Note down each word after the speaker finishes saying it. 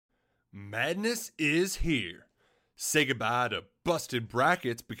Madness is here. Say goodbye to busted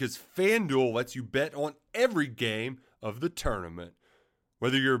brackets because FanDuel lets you bet on every game of the tournament.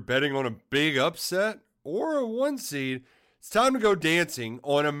 Whether you're betting on a big upset or a one seed, it's time to go dancing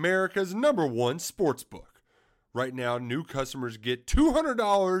on America's #1 sportsbook. Right now, new customers get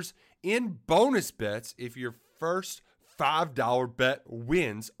 $200 in bonus bets if your first $5 bet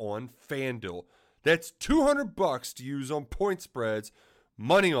wins on FanDuel. That's $200 to use on point spreads,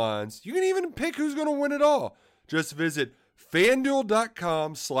 money lines. You can even pick who's going to win it all. Just visit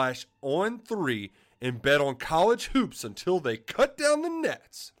FanDuel.com/on3 and bet on college hoops until they cut down the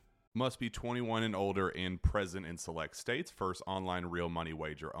nets. Must be 21 and older and present in select states. First online real money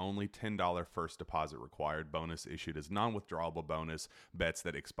wager only. $10 first deposit required. Bonus issued as non-withdrawable bonus. Bets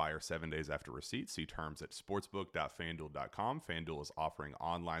that expire 7 days after receipt. See terms at sportsbook.fanduel.com. FanDuel is offering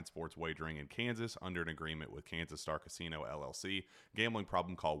online sports wagering in Kansas under an agreement with Kansas Star Casino, LLC. Gambling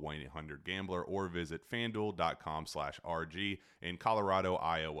problem? Call 1-800-GAMBLER or visit fanduel.com/RG in Colorado,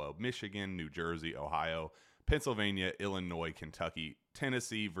 Iowa, Michigan, New Jersey, Ohio, Pennsylvania, Illinois, Kentucky,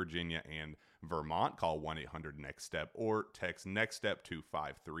 Tennessee, Virginia, and Vermont. Call 1-800-NEXT-STEP or text NEXT-STEP to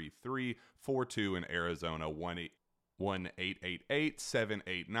 53342 in Arizona,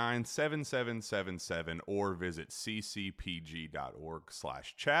 1-888-789-7777 or visit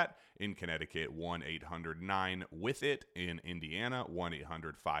ccpg.org/chat. In Connecticut, 1-800-9-WITH-IT. In Indiana,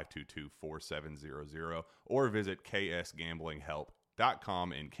 1-800-522-4700 or visit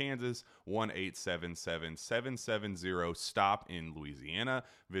ksgamblinghelp.com. In Kansas, 1-877-770-STOP in Louisiana.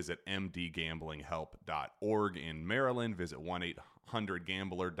 Visit mdgamblinghelp.org in Maryland. Visit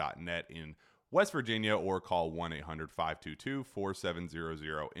 1-800-gambler.net in West Virginia or call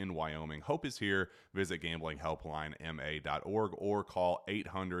 1-800-522-4700 in Wyoming. Hope is here. Visit gamblinghelplinema.org or call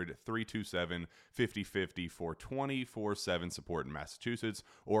 800-327-5050 for 24/7 support in Massachusetts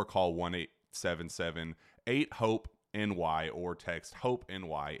or call 1-877-8-HOPE-NY or text Hope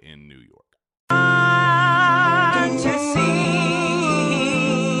NY in New York. To see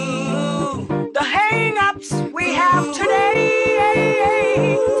the hang-ups we have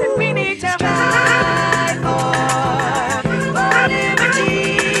today that we need to strive for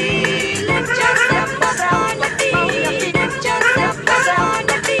liberty. Lift yourself up on your feet. Lift yourself up on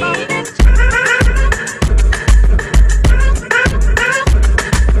your feet.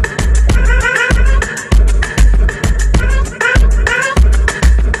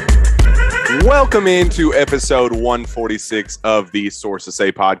 Welcome into episode 146 of the Source to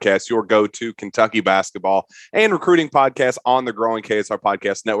Say podcast, your go-to Kentucky basketball and recruiting podcast on the growing KSR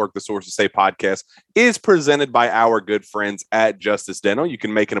Podcast Network. The Source to Say podcast is presented by our good friends at Justice Dental. You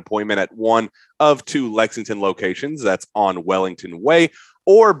can make an appointment at one of two Lexington locations. That's on Wellington Way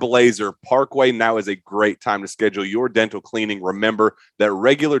or Blazer Parkway. Now is a great time to schedule your dental cleaning. Remember that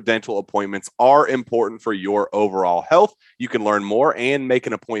regular dental appointments are important for your overall health. You can learn more and make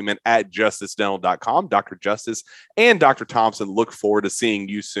an appointment at justicedental.com. Dr. Justice and Dr. Thompson look forward to seeing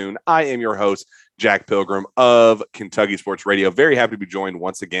you soon. I am your host, Jack Pilgrim of Kentucky Sports Radio. Very happy to be joined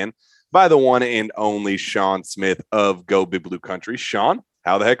once again by the one and only Sean Smith of Go Big Blue Country. Sean,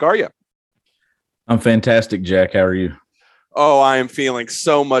 how the heck are you? I'm fantastic, Jack. How are you? Oh, I am feeling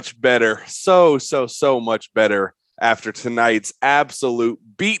so much better. So much better after tonight's absolute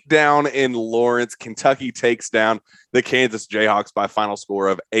beatdown in Lawrence. Kentucky takes down the Kansas Jayhawks by a final score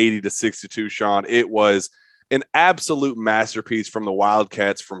of 80-62, Sean. It was an absolute masterpiece from the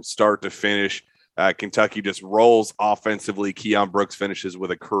Wildcats from start to finish. Kentucky just rolls offensively. Keon Brooks finishes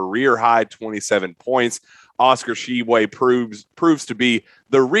with a career-high 27 points. Oscar Tshiebwe proves to be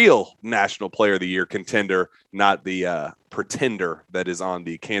the real National Player of the Year contender, not the pretender that is on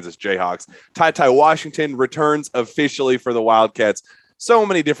the Kansas Jayhawks. Ty Washington returns officially for the Wildcats. So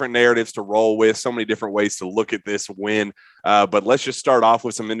many different narratives to roll with, so many different ways to look at this win. But let's just start off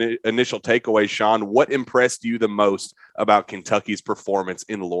with some initial takeaways, Sean. What impressed you the most about Kentucky's performance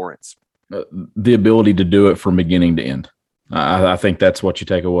in Lawrence? The ability to do it from beginning to end. I think that's what you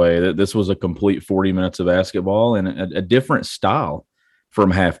take away. This was a complete 40 minutes of basketball and a different style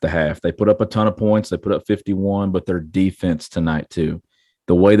from half to half. They put up a ton of points. They put up 51, but their defense tonight too.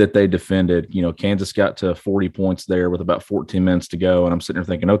 The way that they defended, Kansas got to 40 points there with about 14 minutes to go. And I'm sitting there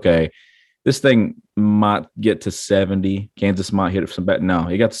thinking, okay, this thing might get to 70. Kansas might hit it some back. No,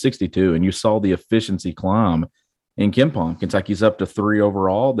 he got to 62. And you saw the efficiency climb in KenPom. Kentucky's up to 3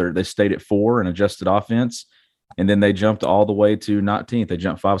 overall. They stayed at 4 and adjusted offense. And then they jumped all the way to 19th. They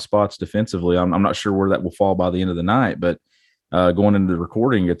jumped 5 spots defensively. I'm not sure where that will fall by the end of the night, but going into the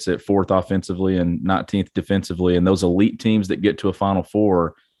recording, it's at 4th offensively and 19th defensively. And those elite teams that get to a Final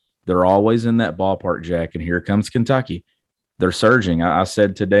Four, they're always in that ballpark, Jack. And here comes Kentucky. They're surging. I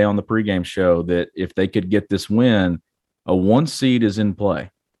said today on the pregame show that if they could get this win, a 1 seed is in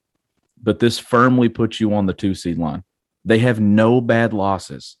play. But this firmly puts you on the 2 seed line. They have no bad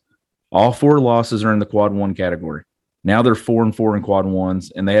losses. All 4 losses are in the quad 1 category. Now they're 4-4 in quad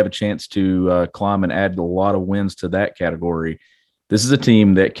 1s, and they have a chance to climb and add a lot of wins to that category. This is a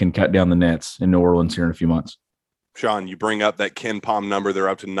team that can cut down the nets in New Orleans here in a few months. Sean, you bring up that Ken Pom number. They're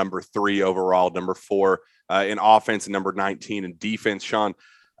up to number 3 overall, number 4 in offense, and number 19 in defense. Sean,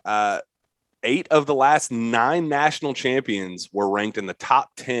 8 of the last 9 national champions were ranked in the top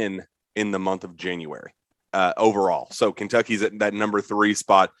 10 in the month of January overall. So Kentucky's at that number 3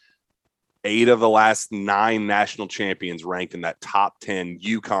 spot. 8 of the last 9 national champions ranked in that top 10,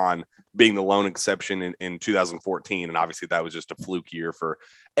 UConn being the lone exception in 2014. And obviously that was just a fluke year for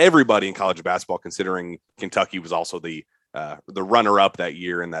everybody in college basketball, considering Kentucky was also the runner-up that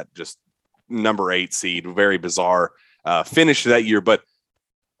year and that just number 8 seed. Very bizarre finish to that year. But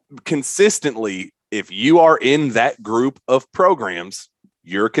consistently, if you are in that group of programs,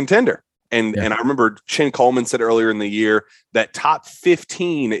 you're a contender. And I remember Chin Coleman said earlier in the year that top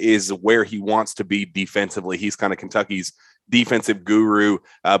 15 is where he wants to be defensively. He's kind of Kentucky's defensive guru,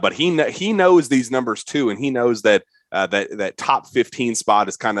 but he knows these numbers too, and he knows that that top 15 spot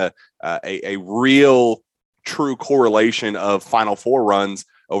is kind of a real true correlation of Final Four runs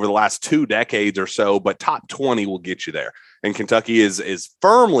over the last 2 decades or so. But top 20 will get you there, and Kentucky is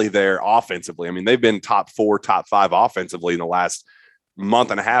firmly there offensively. I mean, they've been top 4, top 5 offensively in the last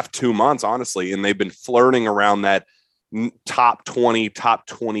month and a half, 2 months, honestly, and they've been flirting around that top 20, top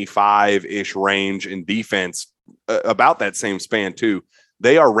 25-ish range in defense, about that same span too.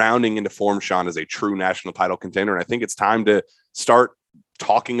 They are rounding into form, Sean, as a true national title contender, and I think it's time to start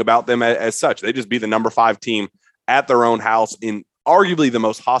talking about them as such. They just be the number 5 team at their own house in arguably the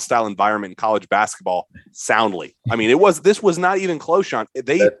most hostile environment in college basketball soundly. I mean, this was not even close, Sean.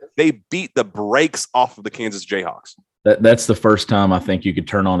 They beat the brakes off of the Kansas Jayhawks. That's the first time I think you could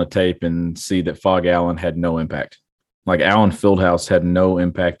turn on a tape and see that Fog Allen had no impact. Like Allen Fieldhouse had no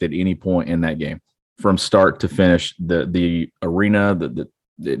impact at any point in that game from start to finish. The arena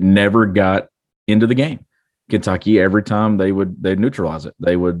it never got into the game. Kentucky, every time they'd neutralize it.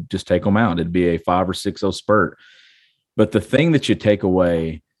 They would just take them out. It'd be a 5 or 6-0 spurt. But the thing that you take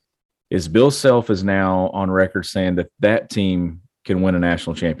away is Bill Self is now on record saying that team can win a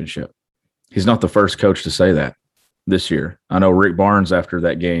national championship. He's not the first coach to say that this year. I know Rick Barnes, after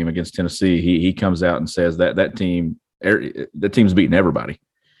that game against Tennessee, he comes out and says that team's beating everybody.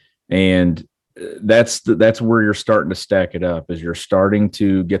 And that's where you're starting to stack it up, is you're starting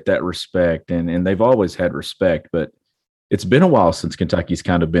to get that respect, and they've always had respect, but it's been a while since Kentucky's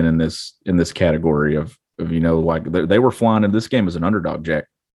kind of been in this category of like they were flying in this game as an underdog, Jack.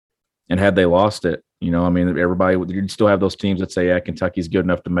 And had they lost it, I mean, everybody, you'd still have those teams that say, yeah, Kentucky's good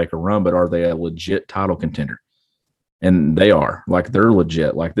enough to make a run, but are they a legit title contender? And they are. Like, they're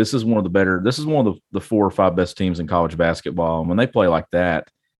legit. Like, this is one of the 4 or 5 best teams in college basketball. And when they play like that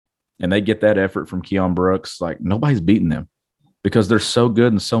and they get that effort from Keon Brooks, like, nobody's beating them because they're so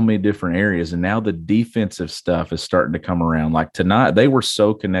good in so many different areas. And now the defensive stuff is starting to come around. Like tonight, they were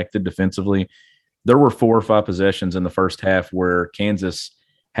so connected defensively. There were 4 or 5 possessions in the first half where Kansas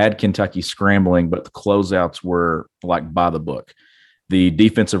had Kentucky scrambling, but the closeouts were like by the book. The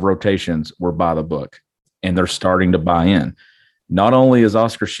defensive rotations were by the book. And they're starting to buy in. Not only is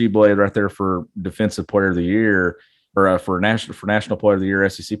Oscar Tshiebwe right there for Defensive Player of the Year, or for National Player of the Year,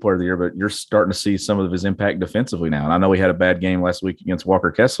 SEC Player of the Year, but you're starting to see some of his impact defensively now. And I know he had a bad game last week against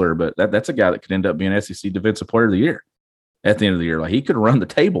Walker Kessler, but that's a guy that could end up being SEC Defensive Player of the Year at the end of the year. Like, he could run the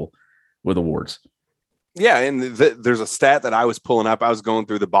table with awards. Yeah, and there's a stat that I was pulling up. I was going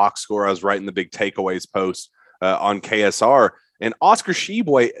through the box score. I was writing the big takeaways post on KSR. And Oscar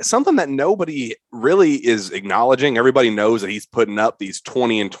Tshiebwe, something that nobody really is acknowledging. Everybody knows that he's putting up these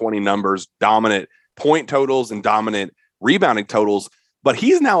 20 and 20 numbers, dominant point totals and dominant rebounding totals. But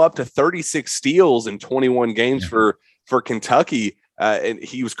he's now up to 36 steals in 21 games for Kentucky. And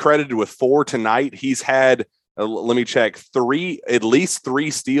he was credited with 4 tonight. He's had, let me check, at least 3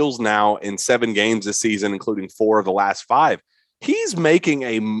 steals now in 7 games this season, including 4 of the last 5. He's making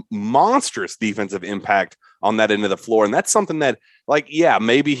a monstrous defensive impact on that end of the floor. And that's something that, like, yeah,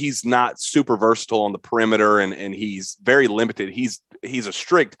 maybe he's not super versatile on the perimeter and he's very limited. He's a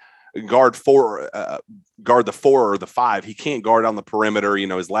strict guard the 4 or the 5. He can't guard on the perimeter.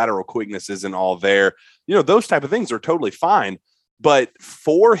 His lateral quickness isn't all there. Those type of things are totally fine. But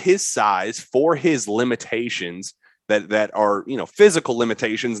for his size, for his limitations that are, physical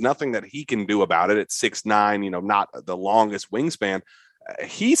limitations, nothing that he can do about it at 6'9", not the longest wingspan.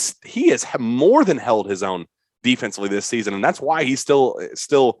 He has more than held his own defensively this season, and that's why he's still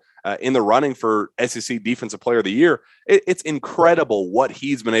in the running for SEC Defensive Player of the Year. It's incredible what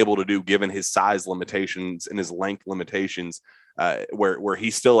he's been able to do given his size limitations and his length limitations, where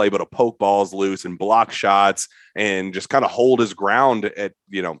he's still able to poke balls loose and block shots and just kind of hold his ground at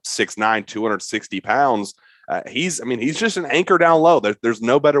 6'9", 260 pounds. He's just an anchor down low. There's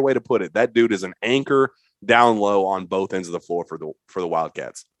no better way to put it. That dude is an anchor down low on both ends of the floor for the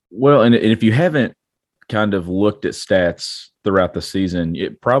Wildcats. Well, and if you haven't kind of looked at stats throughout the season,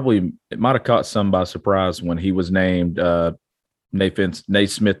 it might have caught some by surprise when he was named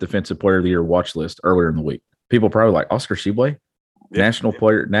Naismith Defensive Player of the Year watch list earlier in the week. People probably like Oscar Tshiebwe,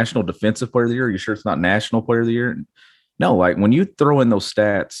 National Defensive Player of the Year. Are you sure it's not National Player of the Year? No, like when you throw in those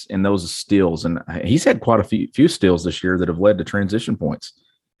stats and those steals, and he's had quite a few steals this year that have led to transition points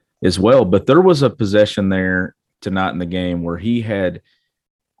as well. But there was a possession there tonight in the game where he had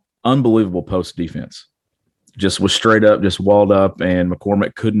unbelievable post defense. Just was straight up, just walled up, and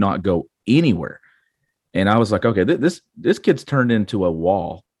McCormick could not go anywhere. And I was like, okay, this kid's turned into a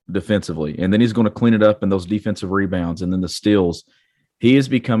wall defensively, and then he's going to clean it up in those defensive rebounds and then the steals. He is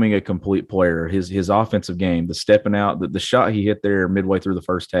becoming a complete player. His offensive game, the stepping out, the shot he hit there midway through the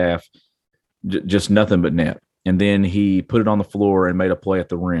first half, just nothing but net. And then he put it on the floor and made a play at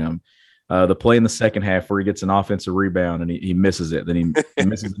the rim. The play in the second half where he gets an offensive rebound and he misses it. Then he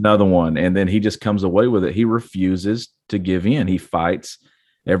misses another one, and then he just comes away with it. He refuses to give in. He fights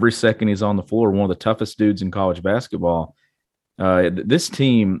every second he's on the floor. One of the toughest dudes in college basketball. This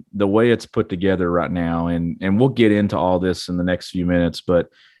team, the way it's put together right now, and we'll get into all this in the next few minutes, but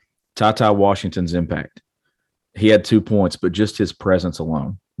TyTy Washington's impact. He had 2 points, but just his presence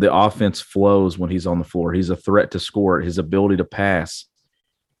alone. The offense flows when he's on the floor. He's a threat to score. His ability to pass.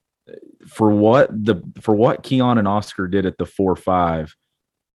 For what Keon and Oscar did at the 4-5,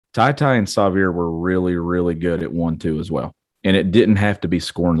 TyTy and Xavier were really, really good at 1-2 as well. And it didn't have to be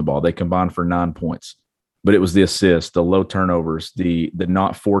scoring the ball. They combined for 9 points. But it was the assists, the low turnovers, the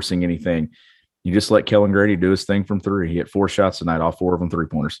not forcing anything. You just let Kellen Grady do his thing from three. He had 4 shots tonight, all 4 of them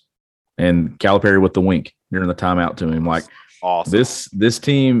 3-pointers. And Calipari with the wink during the timeout to him. Like, awesome. This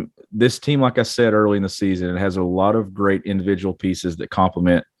team, like I said early in the season, it has a lot of great individual pieces that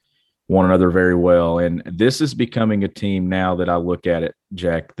complement one another very well. And this is becoming a team now that I look at it,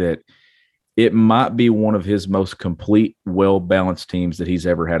 Jack, that it might be one of his most complete, well-balanced teams that he's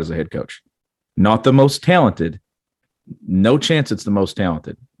ever had as a head coach. Not the most talented. No chance it's the most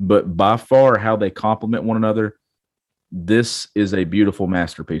talented. But by far how they complement one another, this is a beautiful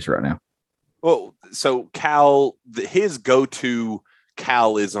masterpiece right now. Well, so Cal, his go-to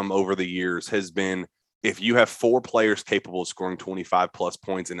Calism over the years has been, if you have 4 players capable of scoring 25-plus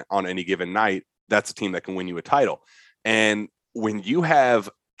points on any given night, that's a team that can win you a title. And when you have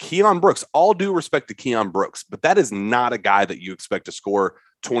Keon Brooks, all due respect to Keon Brooks, but that is not a guy that you expect to score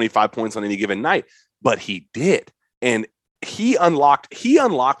 25 points on any given night, but he did. And he unlocked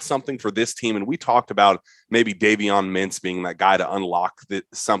something for this team. And we talked about maybe Davion Mintz being that guy to unlock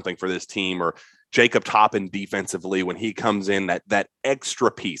something for this team, or Jacob Toppin defensively when he comes in, that extra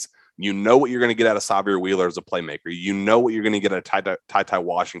piece. You know what you're going to get out of Xavier Wheeler as a playmaker. You know what you're going to get out of TyTy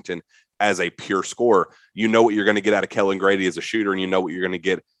Washington as a pure scorer. You know what you're going to get out of Kellen Grady as a shooter, and you know what you're going to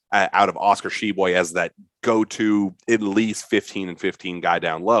get out of Oscar Tshiebwe as that go-to at least 15 and 15 guy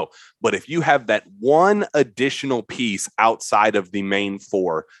down low. But if you have that one additional piece outside of the main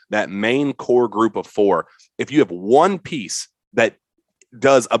 4, that main core group of 4, if you have one piece that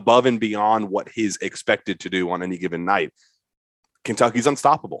does above and beyond what he's expected to do on any given night, Kentucky's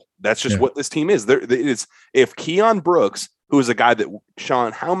unstoppable. That's just what this team is. If Keon Brooks, who is a guy that,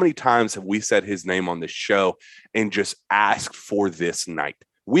 Sean, how many times have we said his name on this show and just asked for this night?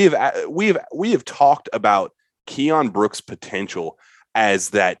 We have talked about Keon Brooks' potential as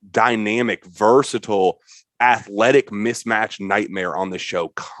that dynamic, versatile, athletic mismatch nightmare on the show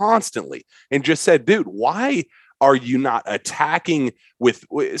constantly, and just said, dude, why are you not attacking with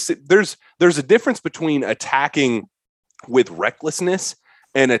there's a difference between attacking with recklessness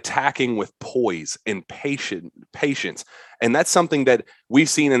and attacking with poise and patience. And that's something that we've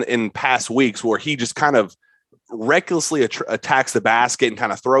seen in past weeks, where he just kind of recklessly attacks the basket and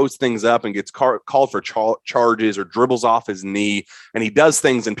kind of throws things up and gets called for charges or dribbles off his knee. And he does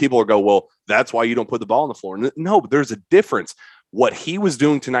things and people will go, well, that's why you don't put the ball on the floor. No, but there's a difference. What he was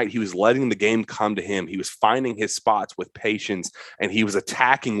doing tonight, he was letting the game come to him. He was finding his spots with patience, and he was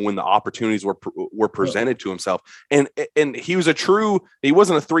attacking when the opportunities were presented to himself. And he was he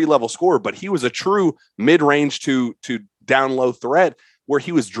wasn't a 3-level scorer, but he was a true mid-range to down low threat where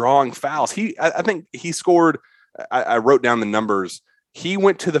he was drawing fouls. I think he scored, I wrote down the numbers. He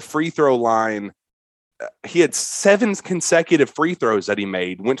went to the free throw line he had 7 consecutive free throws that he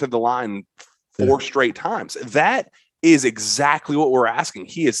made, went to the line 4 straight times. That is exactly what we're asking.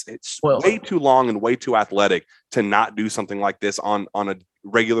 It's way too long and way too athletic to not do something like this on a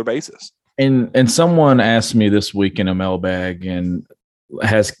regular basis. And someone asked me this week in a mailbag, and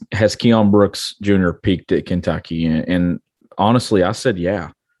has Keon Brooks Jr. peaked at Kentucky? And honestly, I said,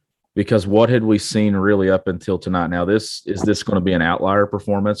 yeah, because what had we seen really up until tonight? Now, is this going to be an outlier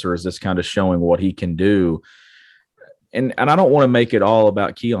performance, or is this kind of showing what he can do? And I don't want to make it all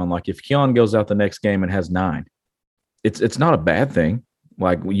about Keon. Like, if Keon goes out the next game and has 9, it's not a bad thing.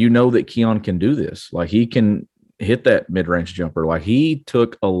 Like, you know that Keon can do this. Like, he can hit that mid-range jumper. Like, he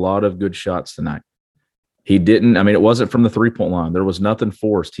took a lot of good shots tonight. He didn't, I mean, it wasn't from the 3-point line. There was nothing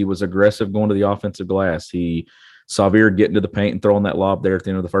forced. He was aggressive going to the offensive glass. He saw Veer getting to the paint and throwing that lob there at the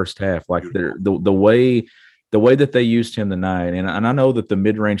end of the first half. Like, the way that they used him tonight, and I know that the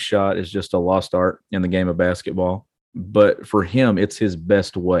mid-range shot is just a lost art in the game of basketball, but for him, it's his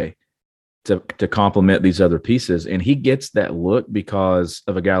best way to complement these other pieces. And he gets that look because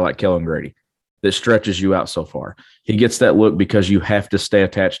of a guy like Kellen Grady that stretches you out so far. He gets that look because you have to stay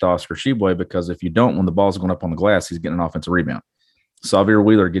attached to Oscar Tshiebwe, because if you don't, when the ball's going up on the glass, he's getting an offensive rebound. Sahvir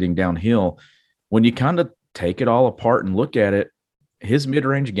Wheeler getting downhill. When you kind of take it all apart and look at it, his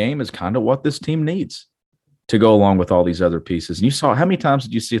mid-range game is kind of what this team needs to go along with all these other pieces. And you saw, how many times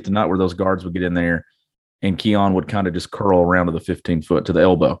did you see it tonight where those guards would get in there and Keon would kind of just curl around to the 15-foot, to the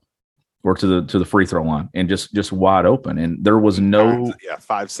elbow, or to the free throw line, and just wide open. And there was no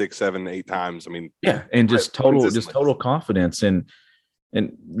 5, 6, 7, 8 times. I mean, yeah. And just total confidence. And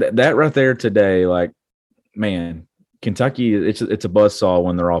that right there today, like, man, Kentucky, it's a buzzsaw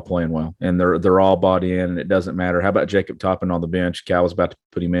when they're all playing well and they're all bought in, and it doesn't matter. How about Jacob Toppin on the bench? Cal was about to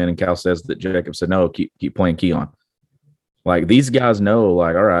put him in, and Cal says that Jacob said, no, keep playing Keon. Like, these guys know,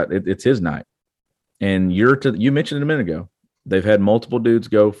 like, all right, it's his night. And you mentioned it a minute ago, they've had multiple dudes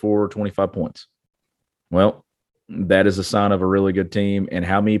go for 25 points. Well, that is a sign of a really good team. And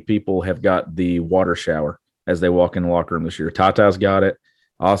how many people have got the water shower as they walk in the locker room this year? Tata's got it.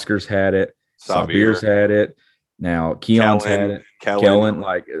 Oscar's had it. Sahvir's had it. Now Keon's had it. Kellen.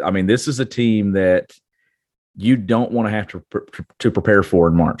 Like, I mean, this is a team that you don't want to have to prepare for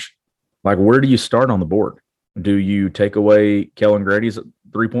in March. Like, where do you start on the board? Do you take away Kellen Grady's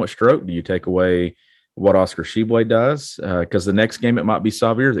 3-point stroke? Do you take away what Oscar Tshiebwe does? Because the next game it might be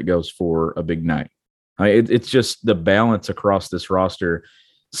Sahvir that goes for a big night. I mean, it's just the balance across this roster.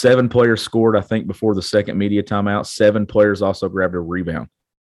 7 players scored, I think, before the second media timeout. 7 players also grabbed a rebound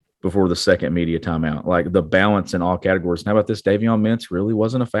before the second media timeout. Like, the balance in all categories. And how about this? Davion Mintz really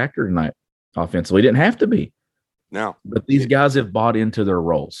wasn't a factor tonight offensively. He didn't have to be. No. But these guys have bought into their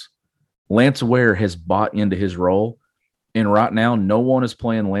roles. Lance Ware has bought into his role. And right now, no one is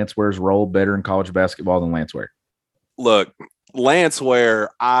playing Lance Ware's role better in college basketball than Lance Ware. Look, Lance Ware,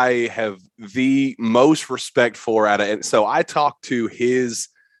 I have the most respect for out of it. So I talked to his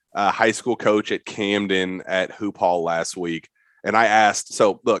high school coach at Camden at Hoop Hall last week. And I asked,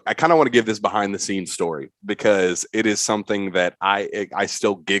 so look, I kind of want to give this behind the scenes story because it is something that I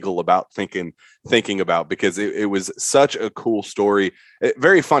still giggle about thinking about, because it was such a cool story.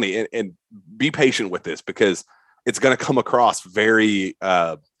 Very funny, and be patient with this because it's going to come across very,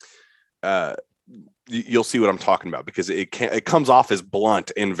 you'll see what I'm talking about, because it comes off as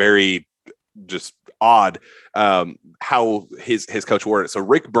blunt and very just odd how his coach worded it. So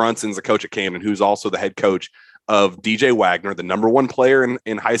Rick Brunson's the coach at Camden, who's also the head coach of DJ Wagner, the number 1 player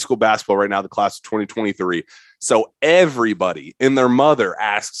in high school basketball right now, the class of 2023. So everybody and their mother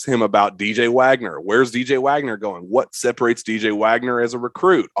asks him about DJ Wagner. Where's DJ Wagner going? What separates DJ Wagner as a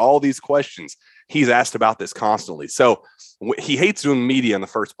recruit? All these questions. He's asked about this constantly. So he hates doing media in the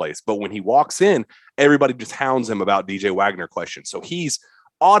first place, but when he walks in, everybody just hounds him about DJ Wagner questions. So he's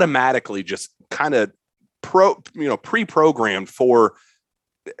automatically just kind of pre-programmed for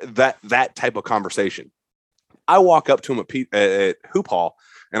that type of conversation. I walk up to him at Hoop Hall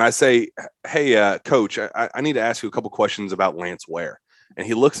and I say, hey, coach, I need to ask you a couple questions about Lance Ware. And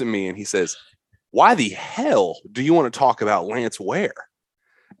he looks at me and he says, why the hell do you want to talk about Lance Ware?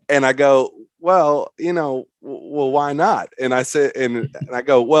 And I go, well, why not? And I said, and I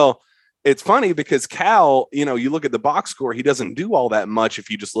go, well, it's funny because Cal, you look at the box score, he doesn't do all that much if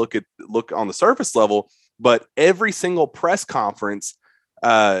you just look on the surface level, but every single press conference,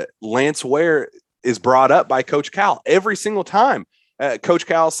 Lance Ware is brought up by Coach Cal every single time. Coach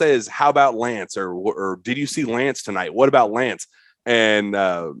Cal says, how about Lance? Or did you see Lance tonight? What about Lance? And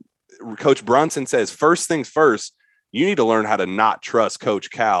Coach Brunson says, first things first, you need to learn how to not trust Coach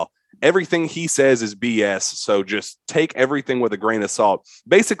Cal. Everything he says is BS. So just take everything with a grain of salt.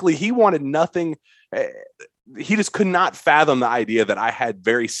 Basically, he wanted nothing he just could not fathom the idea that I had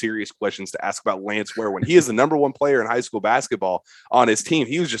very serious questions to ask about Lance Ware when he is the number one player in high school basketball on his team.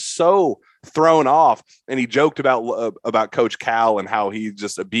 He was just so thrown off, and he joked about Coach Cal and how he's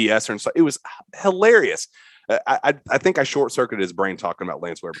just a BSer. And so it was hilarious. I think I short-circuited his brain talking about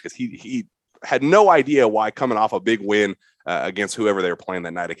Lance Ware because he had no idea why, coming off a big win against whoever they were playing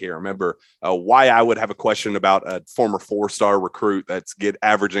that night. I can't remember why I would have a question about a former 4-star recruit that's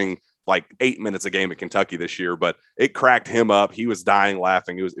averaging like 8 minutes a game at Kentucky this year, but it cracked him up. He was dying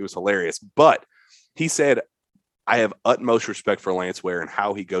laughing. It was hilarious. But he said, I have utmost respect for Lance Ware and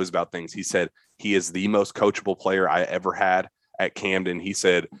how he goes about things. He said he is the most coachable player I ever had at Camden. He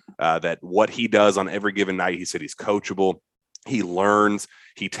said that what he does on every given night, he said he's coachable. He learns,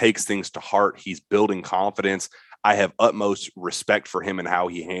 he takes things to heart. He's building confidence. I have utmost respect for him and how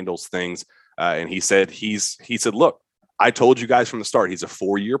he handles things. And he said, look, I told you guys from the start, he's a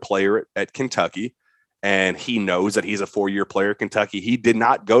 4-year player at Kentucky, and he knows that he's a 4-year player at Kentucky. He did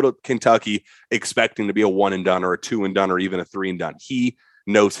not go to Kentucky expecting to be a 1-and-done or a 2-and-done or even a 3-and-done. He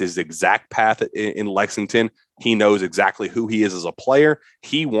knows his exact path in Lexington. He knows exactly who he is as a player.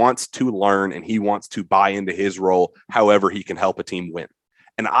 He wants to learn, and he wants to buy into his role however he can help a team win.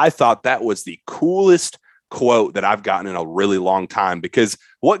 And I thought that was the coolest quote that I've gotten in a really long time, because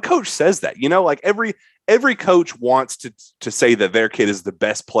what coach says that? Like every coach wants to say that their kid is the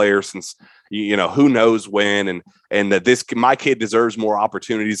best player since, who knows when, and that my kid deserves more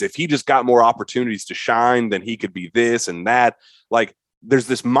opportunities. If he just got more opportunities to shine, then he could be this and that. Like, there's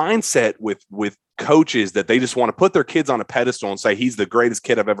this mindset with coaches that they just want to put their kids on a pedestal and say he's the greatest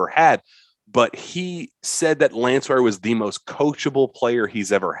kid I've ever had. But he said that Lance Ware was the most coachable player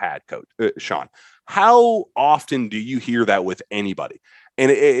he's ever had, Coach Sean. How often do you hear that with anybody?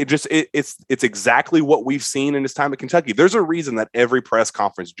 And it's exactly what we've seen in his time at Kentucky. There's a reason that every press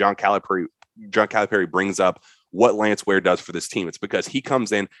conference John Calipari brings up what Lance Ware does for this team. It's because he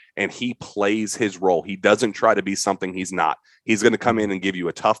comes in and he plays his role. He doesn't try to be something he's not. He's going to come in and give you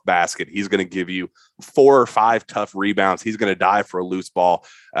a tough basket. He's going to give you 4 or 5 tough rebounds. He's going to dive for a loose ball.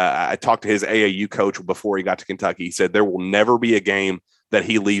 I talked to his AAU coach before he got to Kentucky. He said there will never be a game that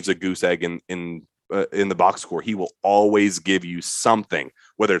he leaves a goose egg in the box score. He will always give you something,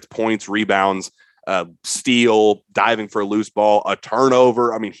 whether it's points, rebounds, steal, diving for a loose ball, a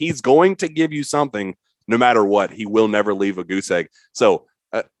turnover. I mean, he's going to give you something no matter what. He will never leave a goose egg. So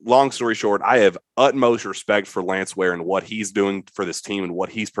long story short, I have utmost respect for Lance Ware and what he's doing for this team and what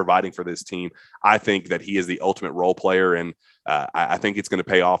he's providing for this team. I think that he is the ultimate role player, and I think it's going to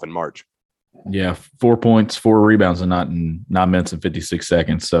pay off in March. Yeah, 4 points, 4 rebounds, and not in 9 minutes and 56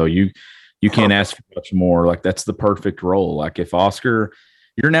 seconds. So you can't ask for much more. Like, that's the perfect role. Like, if Oscar,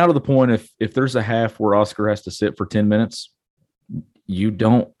 you're now to the point, if there's a half where Oscar has to sit for 10 minutes, you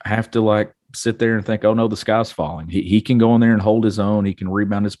don't have to sit there and think, oh no, the sky's falling. He can go in there and hold his own. He can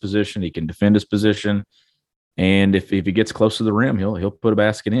rebound his position. He can defend his position. And if he gets close to the rim, he'll put a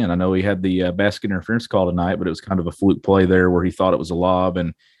basket in. I know he had the basket interference call tonight, but it was kind of a fluke play there where he thought it was a lob,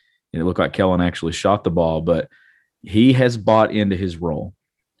 and it looked like Kellen actually shot the ball. But he has bought into his role.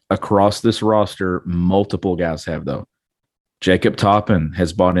 Across this roster, multiple guys have, though. Jacob Toppin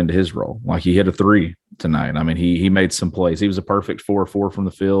has bought into his role. Like, he hit a 3 tonight. I mean, he made some plays. He was a perfect 4-4 from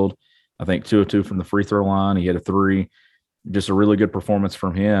the field. I think 2 of 2 from the free throw line. He hit a 3. Just a really good performance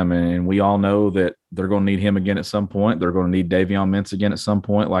from him. And we all know that they're going to need him again at some point. They're going to need Davion Mintz again at some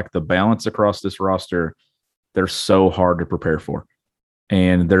point. Like, the balance across this roster, they're so hard to prepare for.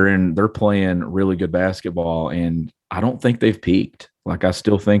 And they're playing really good basketball. And I don't think they've peaked. Like, I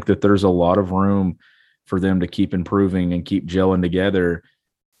still think that there's a lot of room for them to keep improving and keep gelling together.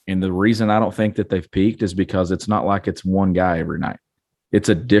 And the reason I don't think that they've peaked is because it's not like it's one guy every night. It's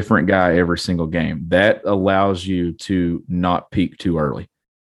a different guy every single game. That allows you to not peak too early.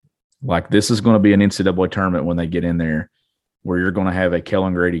 Like, this is going to be an NCAA tournament when they get in there, where you're going to have a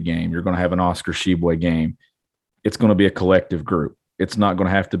Kellen Grady game. You're going to have an Oscar Tshiebwe game. It's going to be a collective group. It's not going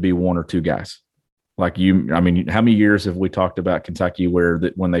to have to be 1 or 2 guys. Like, how many years have we talked about Kentucky where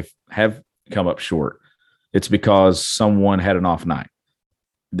that when they have come up short, it's because someone had an off night?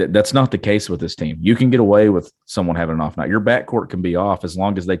 That's not the case with this team. You can get away with someone having an off night. Your backcourt can be off as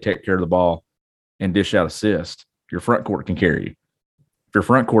long as they take care of the ball and dish out assist. Your front court can carry you. If your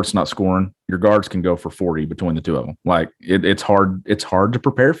front court's not scoring, your guards can go for 40 between the two of them. Like, it's hard. It's hard to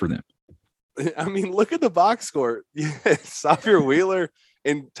prepare for them. I mean, look at the box score. Safir Wheeler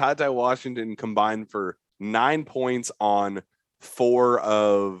and Ty Washington combined for 9 points on 4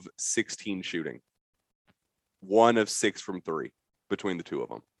 of 16 shooting. 1 of 6 from 3 between the two of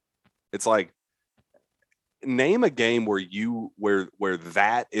them. It's like, name a game where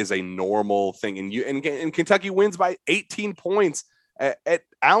that is a normal thing, and Kentucky wins by 18 points at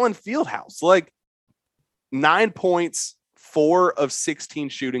Allen Fieldhouse. Like 9 points, 4 of 16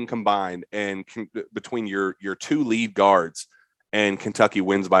 shooting combined, and between your two lead guards, and Kentucky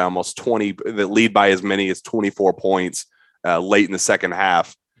wins by almost 20. The lead by as many as 24 points late in the second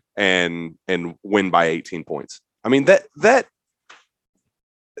half, and win by 18 points. I mean, that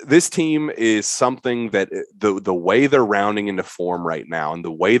this team is something that the way they're rounding into form right now, and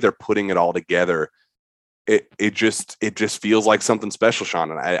the way they're putting it all together, it just feels like something special,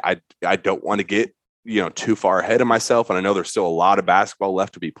 Sean. And I don't want to get too far ahead of myself, and I know there's still a lot of basketball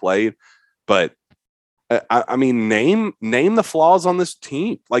left to be played, but I mean, name the flaws on this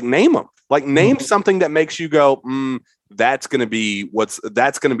team. Like, name them. Like, name something that makes you go, that's going to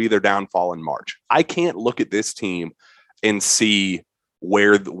be their downfall in March. I can't look at this team and see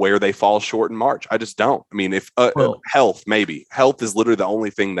where they fall short in March. I just don't. I mean, if health is literally the only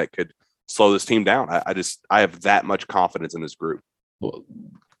thing that could slow this team down. I have that much confidence in this group. Well,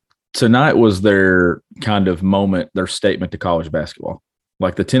 tonight was their kind of moment, their statement to college basketball.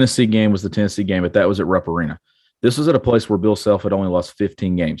 Like, the Tennessee game was the Tennessee game, but that was at Rupp Arena. This was at a place where Bill Self had only lost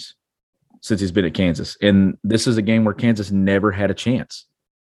 15 games since he's been at Kansas. And this is a game where Kansas never had a chance.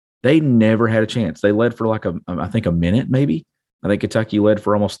 They never had a chance. They led for I think a minute maybe. I think Kentucky led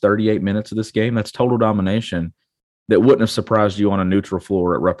for almost 38 minutes of this game. That's total domination that wouldn't have surprised you on a neutral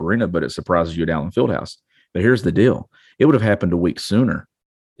floor at Rupp Arena, but it surprises you at Allen Fieldhouse. But here's the deal. It would have happened a week sooner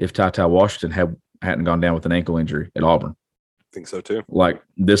if TyTy Washington hadn't gone down with an ankle injury at Auburn. I think so too. Like,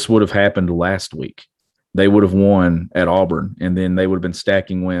 this would have happened last week. They would have won at Auburn, and then they would have been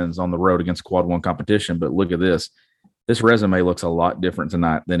stacking wins on the road against quad one competition. But look at this. This resume looks a lot different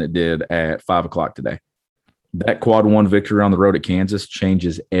tonight than it did at 5 o'clock today. That quad one victory on the road at Kansas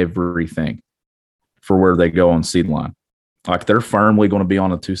changes everything for where they go on seed line. Like, they're firmly going to be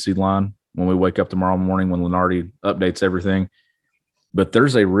on a 2 seed line when we wake up tomorrow morning, when Lenardi updates everything. But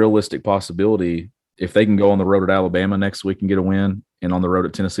there's a realistic possibility if they can go on the road at Alabama next week and get a win, and on the road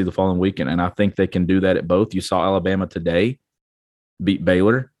at Tennessee the following weekend. And I think they can do that at both. You saw Alabama today beat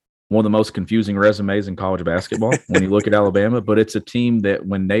Baylor, one of the most confusing resumes in college basketball when you look at Alabama. But it's a team that,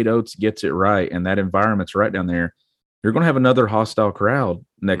 when Nate Oates gets it right and that environment's right down there, you're going to have another hostile crowd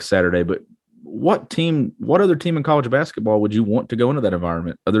next Saturday. But what other team in college basketball would you want to go into that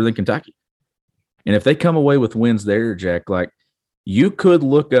environment other than Kentucky? And if they come away with wins there, Jack, like, you could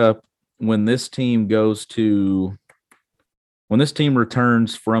look up when this team returns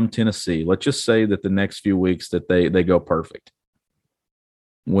from Tennessee. Let's just say that the next few weeks that they go perfect.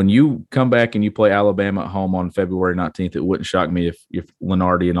 When you come back and you play Alabama at home on February 19th, it wouldn't shock me if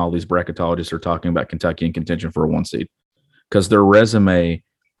Lenardi and all these bracketologists are talking about Kentucky in contention for a 1 seed, because their resume,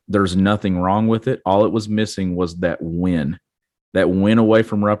 there's nothing wrong with it. All it was missing was that win away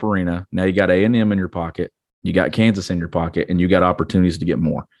from Rupp Arena. Now you got A&M in your pocket, you got Kansas in your pocket, and you got opportunities to get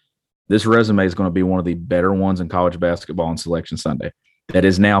more. This resume is going to be one of the better ones in college basketball on Selection Sunday. That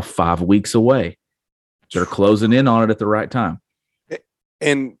is now 5 weeks away. They're closing in on it at the right time.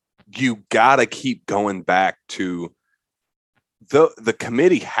 And you got to keep going back to the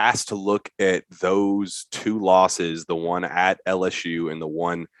committee has to look at those 2 losses, the one at LSU and the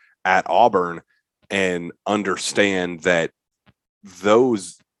one at Auburn, and understand that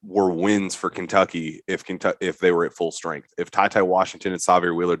those were wins for Kentucky if they were at full strength. If TyTy Washington and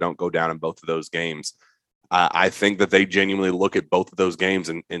Xavier Wheeler don't go down in both of those games, I think that they genuinely look at both of those games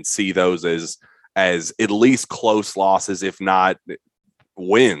and see those as at least close losses, if not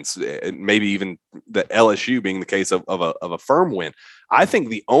wins, and maybe even the LSU being the case of a firm win. I think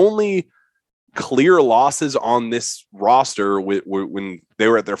the only clear losses on this roster when they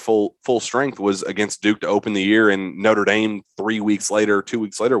were at their full strength was against Duke to open the year, and Notre Dame 2 weeks later,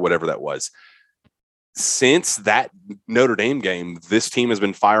 whatever that was. Since that Notre Dame game, this team has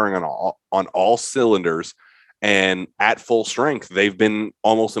been firing on all cylinders, and at full strength, they've been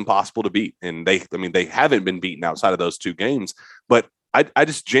almost impossible to beat. And they haven't been beaten outside of those 2 games. But I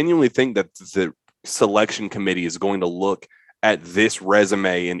just genuinely think that the selection committee is going to look at this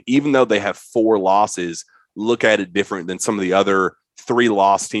resume, and even though they have 4 losses, look at it different than some of the other 3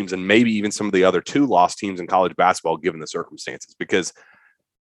 loss teams, and maybe even some of the other 2 loss teams in college basketball, given the circumstances. Because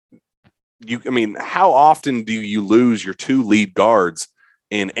how often do you lose your 2 lead guards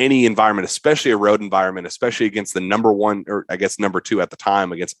in any environment, especially a road environment, especially against the number 1, or I guess number 2 at the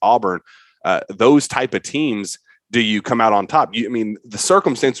time against Auburn? Those type of teams, do you come out on top? The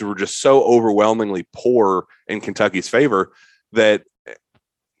circumstances were just so overwhelmingly poor in Kentucky's favor that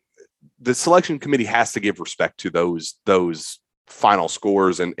the selection committee has to give respect to those final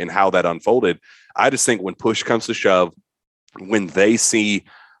scores and how that unfolded. I just think when push comes to shove, when they see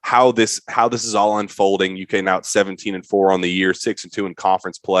how this is all unfolding, UK now at 17-4 on the year, 6-2 in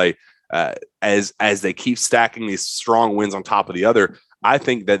conference play, as they keep stacking these strong wins on top of the other, I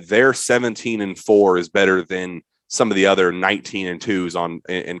think that their 17-4 is better than some of the other 19-2s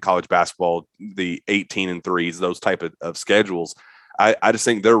in college basketball, the 18-3s, those type of schedules. I just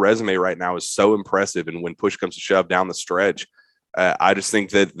think their resume right now is so impressive. And when push comes to shove down the stretch, I just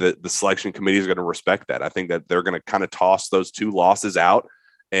think that the selection committee is going to respect that. I think that they're going to kind of toss those 2 losses out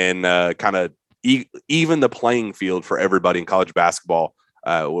and kind of even the playing field for everybody in college basketball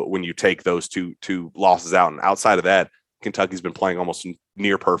when you take those two losses out. And outside of that, Kentucky's been playing almost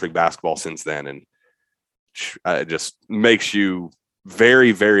near perfect basketball since then. And it just makes you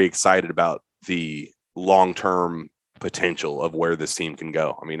very, very excited about the long-term potential of where this team can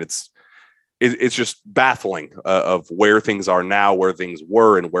go. I mean, it's just baffling of where things are now, where things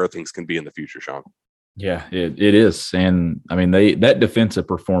were, and where things can be in the future, Sean. Yeah, it is. And I mean, that defensive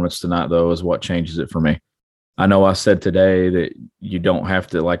performance tonight, though, is what changes it for me. I know I said today that you don't have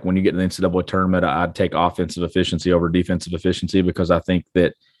to, like, when you get to the NCAA tournament, I'd take offensive efficiency over defensive efficiency, because I think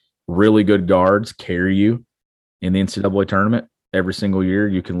that really good guards carry you in the NCAA tournament every single year.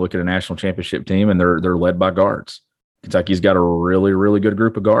 You can look at a national championship team and they're led by guards. Kentucky's got a really, really good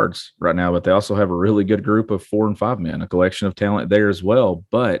group of guards right now, but they also have a really good group of 4 and 5 men, a collection of talent there as well.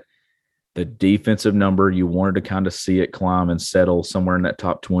 But the defensive number, you wanted to kind of see it climb and settle somewhere in that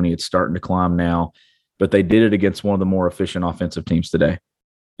top 20. It's starting to climb now, but they did it against one of the more efficient offensive teams today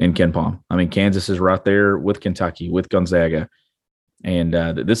in KenPom. I mean, Kansas is right there with Kentucky, with Gonzaga. And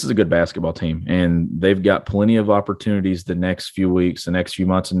this is a good basketball team, and they've got plenty of opportunities the next few weeks, the next few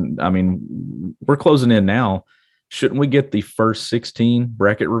months. And I mean, we're closing in now. Shouldn't we get the first 16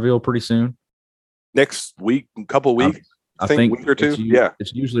 bracket reveal pretty soon? Next week, couple weeks, I think week or two.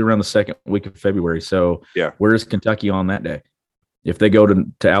 It's usually around the second week of February. So yeah, where is Kentucky on that day? If they go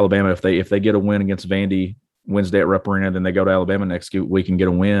to Alabama, if they get a win against Vandy Wednesday at Rupp Arena, then they go to Alabama next week and get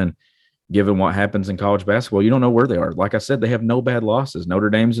a win. Given what happens in college basketball, you don't know where they are. Like I said, they have no bad losses. Notre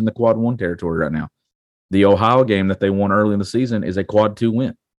Dame's in the quad 1 territory right now. The Ohio game that they won early in the season is a quad 2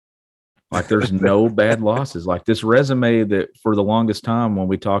 win. Like, there's no bad losses. Like, this resume that for the longest time when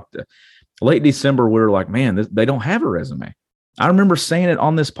we talked late December, we were like, man, they don't have a resume. I remember saying it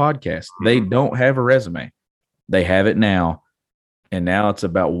on this podcast. They don't have a resume. They have it now. And now it's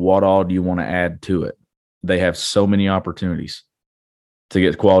about what all do you want to add to it? They have so many opportunities to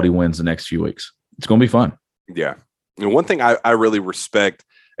get quality wins the next few weeks. It's going to be fun. Yeah. And one thing I really respect,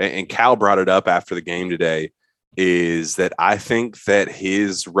 and Cal brought it up after the game today, is that I think that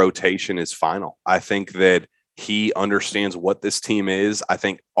his rotation is final. I think that he understands what this team is. I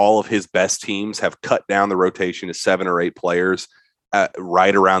think all of his best teams have cut down the rotation to 7 or 8 players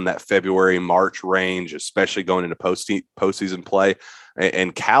right around that February, March range, especially going into postseason play.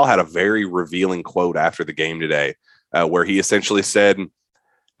 And Cal had a very revealing quote after the game today where he essentially said,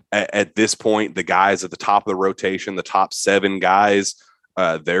 at this point, the guys at the top of the rotation, the top 7 guys,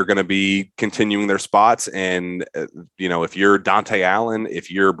 they're going to be continuing their spots. And, if you're Dante Allen,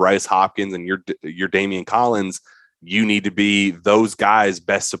 if you're Bryce Hopkins, and you're Damian Collins, you need to be those guys'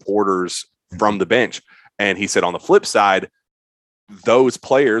 best supporters from the bench. And he said, on the flip side, those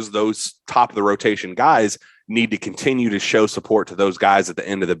players, those top of the rotation guys, need to continue to show support to those guys at the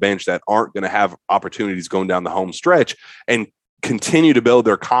end of the bench that aren't going to have opportunities going down the home stretch, and continue to build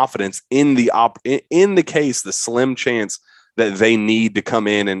their confidence in the case, the slim chance that they need to come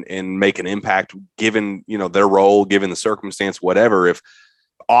in and make an impact, given, their role, given the circumstance, whatever. If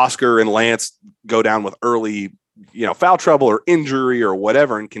Oscar and Lance go down with early, foul trouble or injury or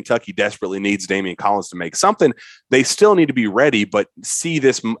whatever, and Kentucky desperately needs Damian Collins to make something, they still need to be ready, but see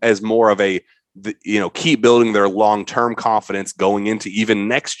this as more of a, keep building their long-term confidence going into even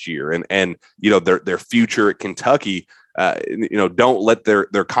next year and their future at Kentucky. Don't let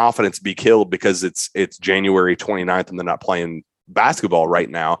their confidence be killed because it's January 29th and they're not playing basketball right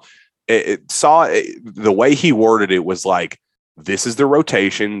now. The way he worded it was like, this is the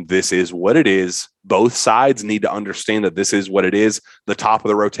rotation. This is what it is. Both sides need to understand that this is what it is. The top of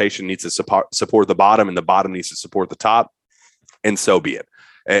the rotation needs to support the bottom, and the bottom needs to support the top. And so be it.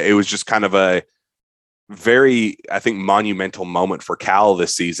 It was just kind of a very, I think, monumental moment for Cal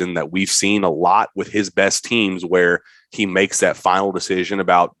this season that we've seen a lot with his best teams, where he makes that final decision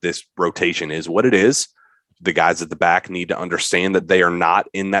about this rotation is what it is. The guys at the back need to understand that they are not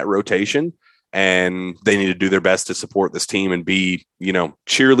in that rotation, and they need to do their best to support this team and be,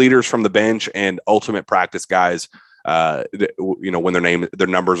 cheerleaders from the bench and ultimate practice guys, when their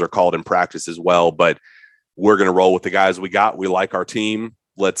numbers are called in practice as well. But we're going to roll with the guys we got. We like our team.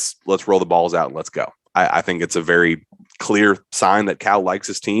 let's roll the balls out and let's go. I think it's a very clear sign that Cal likes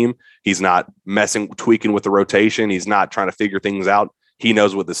his team. He's not tweaking with the rotation. He's not trying to figure things out. He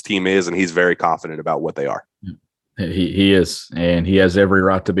knows what this team is, and he's very confident about what they are. He is, and he has every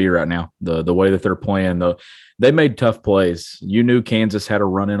right to be right now. The way that they're playing, they made tough plays. You knew Kansas had a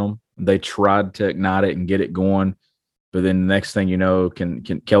run in them. They tried to ignite it and get it going, but then the next thing you know,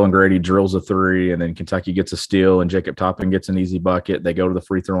 Kellen Grady drills a three, and then Kentucky gets a steal, and Jacob Toppin gets an easy bucket. They go to the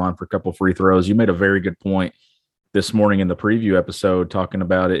free throw line for a couple free throws. You made a very good point this morning in the preview episode talking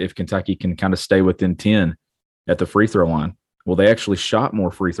about it. If Kentucky can kind of stay within 10 at the free throw line, well, they actually shot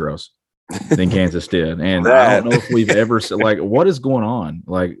more free throws than Kansas did. And I don't know if we've ever – like, what is going on?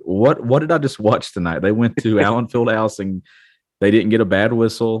 Like, what did I just watch tonight? They went to Allen Fieldhouse and they didn't get a bad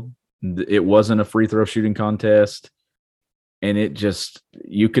whistle. It wasn't a free throw shooting contest. And it just –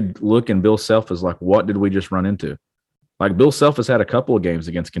 you could look, and Bill Self is like, what did we just run into? Like, Bill Self has had a couple of games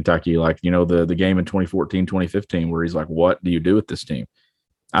against Kentucky, like, you know, the game in 2014, 2015, where he's like, what do you do with this team?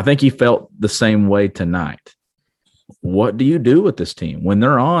 I think he felt the same way tonight. What do you do with this team? When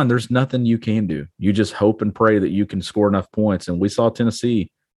they're on, there's nothing you can do. You just hope and pray that you can score enough points. And we saw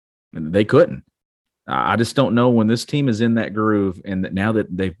Tennessee, they couldn't. I just don't know when this team is in that groove, and that now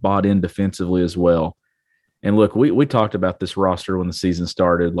that they've bought in defensively as well. And look, we talked about this roster when the season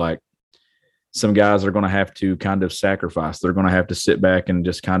started, like, some guys are going to have to kind of sacrifice. They're going to have to sit back and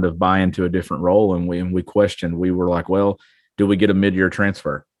just kind of buy into a different role. And we questioned. We were like, well, do we get a mid-year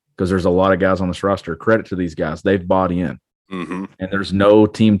transfer? Because there's a lot of guys on this roster. Credit to these guys. They've bought in. Mm-hmm. And there's no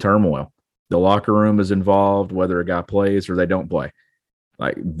team turmoil. The locker room is involved, whether a guy plays or they don't play.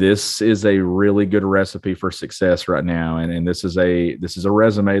 Like, this is a really good recipe for success right now. And this is a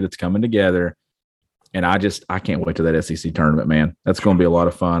resume that's coming together. And I can't wait to that SEC tournament, man. That's going to be a lot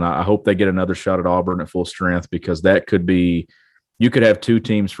of fun. I hope they get another shot at Auburn at full strength, because that could be – you could have two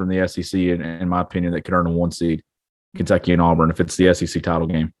teams from the SEC, in my opinion, that could earn a 1 seed, Kentucky and Auburn, if it's the SEC title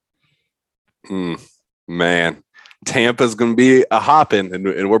game. Man, Tampa's going to be a hopping,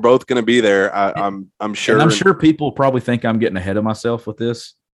 and we're both going to be there. I'm sure. And I'm sure people probably think I'm getting ahead of myself with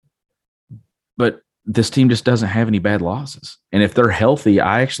this, but this team just doesn't have any bad losses. And if they're healthy,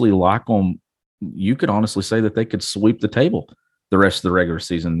 I actually like them. You could honestly say that they could sweep the table the rest of the regular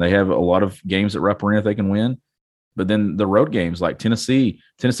season. They have a lot of games at Rupp Arena they can win, but then the road games like Tennessee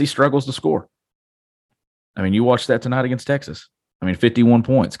struggles to score. I mean, you watched that tonight against Texas. 51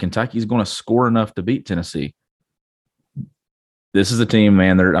 points. Kentucky's going to score enough to beat Tennessee. This is a team,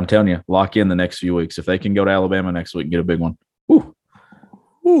 man. I'm telling you, lock in the next few weeks. If they can go to Alabama next week and get a big one. Woo.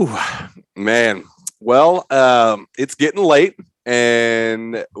 Ooh, man. Well, it's getting late,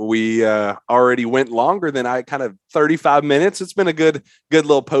 and we already went longer than 35 minutes. It's been a good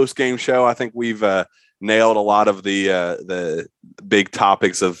little post-game show. I think we've nailed a lot of the big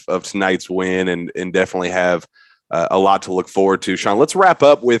topics of tonight's win, and definitely have a lot to look forward to. Sean, let's wrap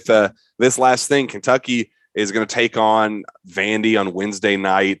up with this last thing. Kentucky is going to take on Vandy on Wednesday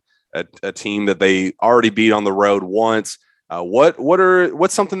night, a team that they already beat on the road once.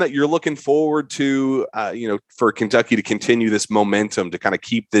 What's something that you're looking forward to, for Kentucky to continue this momentum, to kind of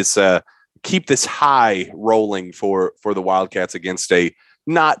keep this high rolling for the Wildcats against a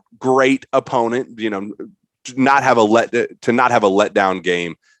not great opponent, not have a letdown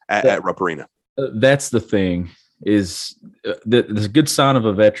game at Rupp Arena? That's the thing. Is the good sign of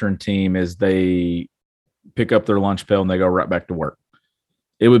a veteran team is they pick up their lunch pail and they go right back to work.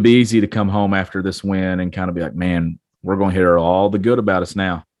 It would be easy to come home after this win and kind of be like, man, we're going to hear all the good about us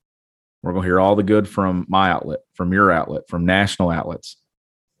now. We're going to hear all the good from my outlet, from your outlet, from national outlets.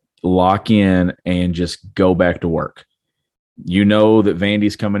 Lock in and just go back to work. You know that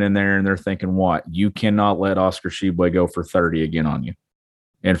Vandy's coming in there and they're thinking, what? You cannot let Oscar Tshiebwe go for 30 again on you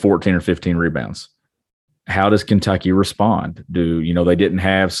and 14 or 15 rebounds. How does Kentucky respond? They didn't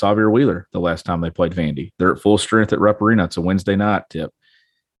have Xavier Wheeler the last time they played Vandy. They're at full strength at Rupp Arena. It's a Wednesday night tip.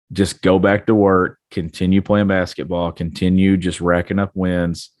 Just go back to work, continue playing basketball, continue just racking up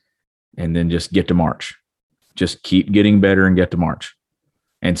wins, and then just get to March. Just keep getting better and get to March.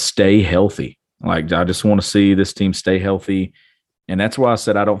 And stay healthy. Like, I just want to see this team stay healthy. And that's why I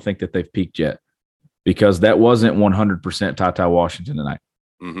said I don't think that they've peaked yet, because that wasn't 100% Ty Washington tonight.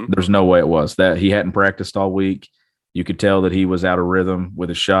 Mm-hmm. There's no way it was. That he hadn't practiced all week. You could tell that he was out of rhythm with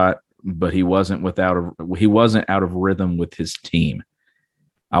a shot, but he wasn't out of rhythm with his team.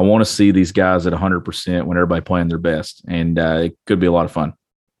 I want to see these guys at 100% when everybody playing their best, and it could be a lot of fun.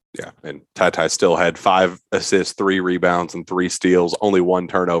 Yeah, and Ty still had 5 assists, 3 rebounds, and 3 steals, only 1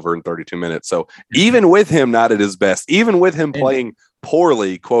 turnover in 32 minutes. So even with him not at his best, even with him playing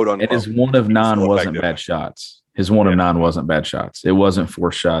poorly, quote unquote, and his 1 of 9 wasn't bad shots. His 1 of 9 wasn't bad shots. It wasn't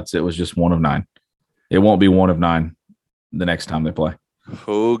forced shots. It was just 1 of 9. It won't be 1 of 9 the next time they play.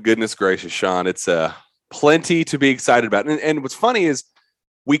 Oh, goodness gracious, Sean. It's plenty to be excited about. And what's funny is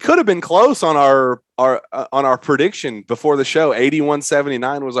we could have been close on our prediction before the show.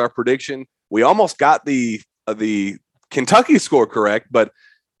 81-79 was our prediction. We almost got the Kentucky score correct, but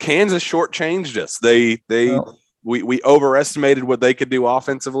Kansas shortchanged us. We overestimated what they could do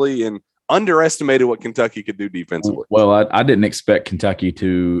offensively and underestimated what Kentucky could do defensively. Well, I didn't expect Kentucky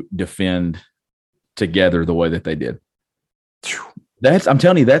to defend together the way that they did. I'm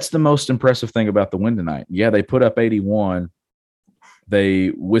telling you, that's the most impressive thing about the win tonight. Yeah, they put up 81.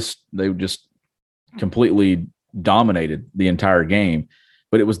 They just completely dominated the entire game,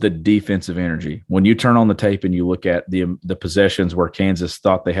 but it was the defensive energy. When you turn on the tape and you look at the possessions where Kansas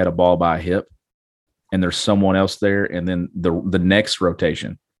thought they had a ball by a hip and there's someone else there, and then the next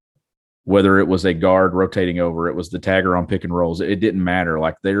rotation, whether it was a guard rotating over, it was the tagger on pick and rolls, it didn't matter.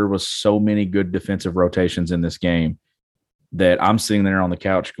 Like, there was so many good defensive rotations in this game that I'm sitting there on the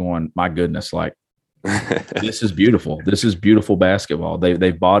couch going, my goodness, like, this is beautiful. This is beautiful basketball.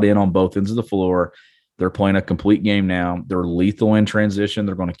 They've bought in on both ends of the floor. They're playing a complete game now. They're lethal in transition.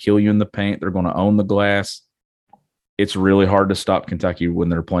 They're going to kill you in the paint. They're going to own the glass. It's really hard to stop Kentucky when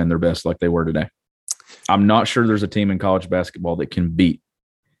they're playing their best like they were today. I'm not sure there's a team in college basketball that can beat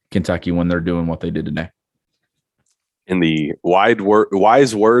Kentucky when they're doing what they did today. In the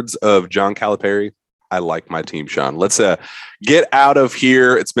wise words of John Calipari, I like my team, Sean. Let's get out of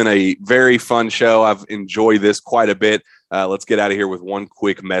here. It's been a very fun show. I've enjoyed this quite a bit. Let's get out of here with one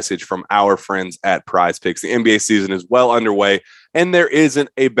quick message from our friends at Prize Picks. The NBA season is well underway, and there isn't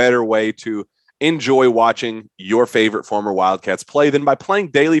a better way to enjoy watching your favorite former Wildcats play than by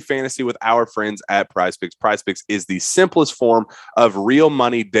playing daily fantasy with our friends at Prize Picks. Prize Picks is the simplest form of real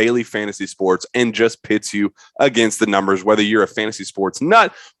money daily fantasy sports and just pits you against the numbers. Whether you're a fantasy sports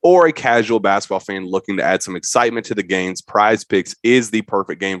nut or a casual basketball fan looking to add some excitement to the games, Prize Picks is the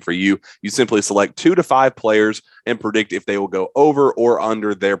perfect game for you. You simply select 2 to 5 players and predict if they will go over or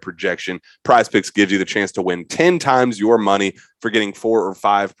under their projection. Prize Picks gives you the chance to win 10 times your money for getting 4 or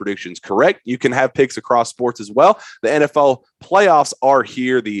 5 predictions correct. You can have picks across sports as well. The NFL playoffs are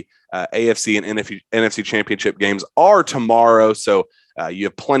here. The AFC and NFC championship games are tomorrow. So you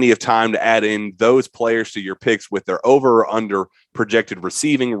have plenty of time to add in those players to your picks with their over or under projected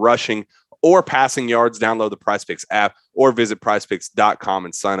receiving, rushing, or passing yards. Download the Prize Picks app or visit prizepicks.com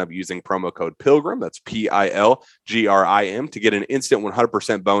and sign up using promo code PILGRIM. That's PILGRIM to get an instant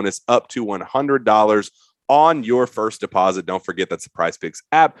 100% bonus up to $100 on your first deposit. Don't forget, that's the Prize Picks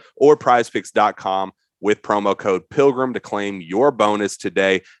app or prizepicks.com with promo code PILGRIM to claim your bonus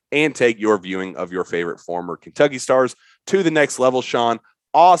today and take your viewing of your favorite former Kentucky Stars to the next level. Sean,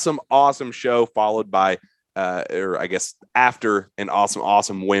 awesome show, followed by after an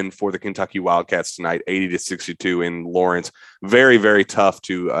awesome win for the Kentucky Wildcats tonight, 80-62 in Lawrence. Very, very tough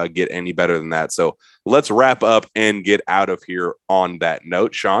to get any better than that. So let's wrap up and get out of here on that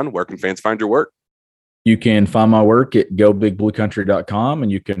note. Sean, where can fans find your work? You can find my work at gobigbluecountry.com,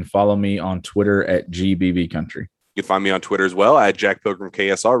 and you can follow me on Twitter at GBBCountry. You can find me on Twitter as well at Jack Pilgrim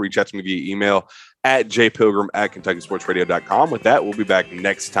KSR. Reach out to me via email at jpilgrim@KentuckySportsRadio.com. With that, we'll be back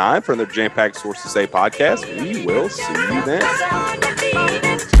next time for another jam-packed Source to Say podcast. We will see you then.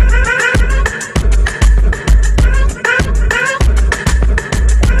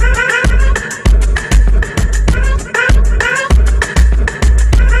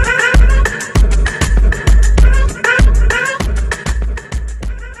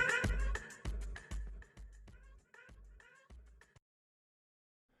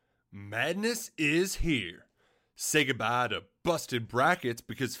 Madness is here. Say goodbye to busted brackets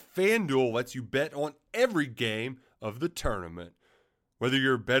because FanDuel lets you bet on every game of the tournament. Whether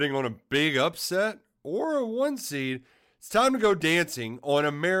you're betting on a big upset or a 1 seed, it's time to go dancing on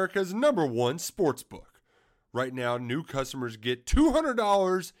America's #1 sportsbook. Right now, new customers get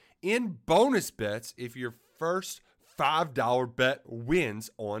 $200 in bonus bets if your first $5 bet wins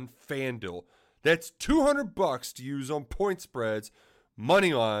on FanDuel. That's $200 to use on point spreads,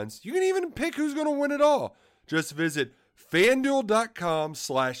 money lines. You can even pick who's going to win it all. Just visit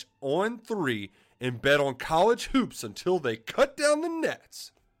FanDuel.com/on3 and bet on college hoops until they cut down the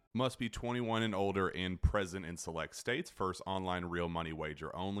nets. Must be 21 and older and present in select states. First online real money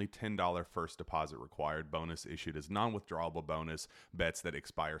wager only. $10 first deposit required. Bonus issued as non-withdrawable bonus. Bets that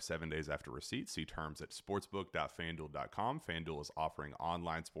expire 7 days after receipt. See terms at sportsbook.fanduel.com. FanDuel is offering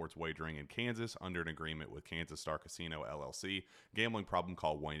online sports wagering in Kansas under an agreement with Kansas Star Casino LLC. Gambling problem?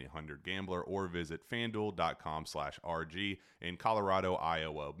 Call 1-800-GAMBLER or visit fanduel.com/RG in Colorado,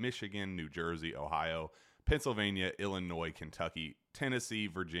 Iowa, Michigan, New Jersey, Ohio, Pennsylvania, Illinois, Kentucky, Tennessee,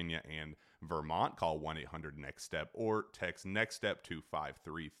 Virginia, and Vermont. Call 1-800-NEXT-STEP or text NEXT STEP to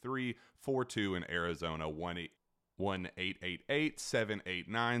 53342. In Arizona,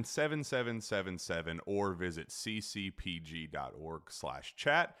 1-888-789-7777 or visit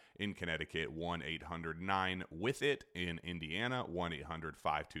ccpg.org/chat. In Connecticut, 1-800-9-WITH-IT. In Indiana,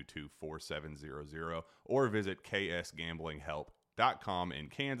 1-800-522-4700 or visit ksgamblinghelp.com. In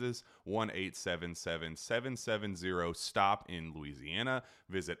Kansas, 1-877-770-STOP. In Louisiana,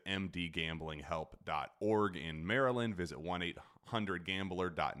 visit mdgamblinghelp.org. In Maryland, visit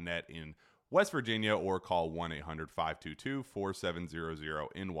 1-800-GAMBLER.net. In West Virginia, or call 1-800-522-4700.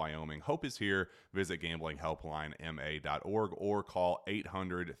 In Wyoming, hope is here. Visit gamblinghelplinema.org or call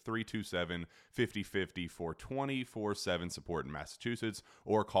 800-327-5050 for 24/7 support in Massachusetts,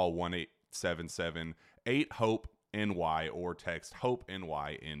 or call 1-877-8-HOPE-NY or text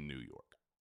HOPE-NY in New York.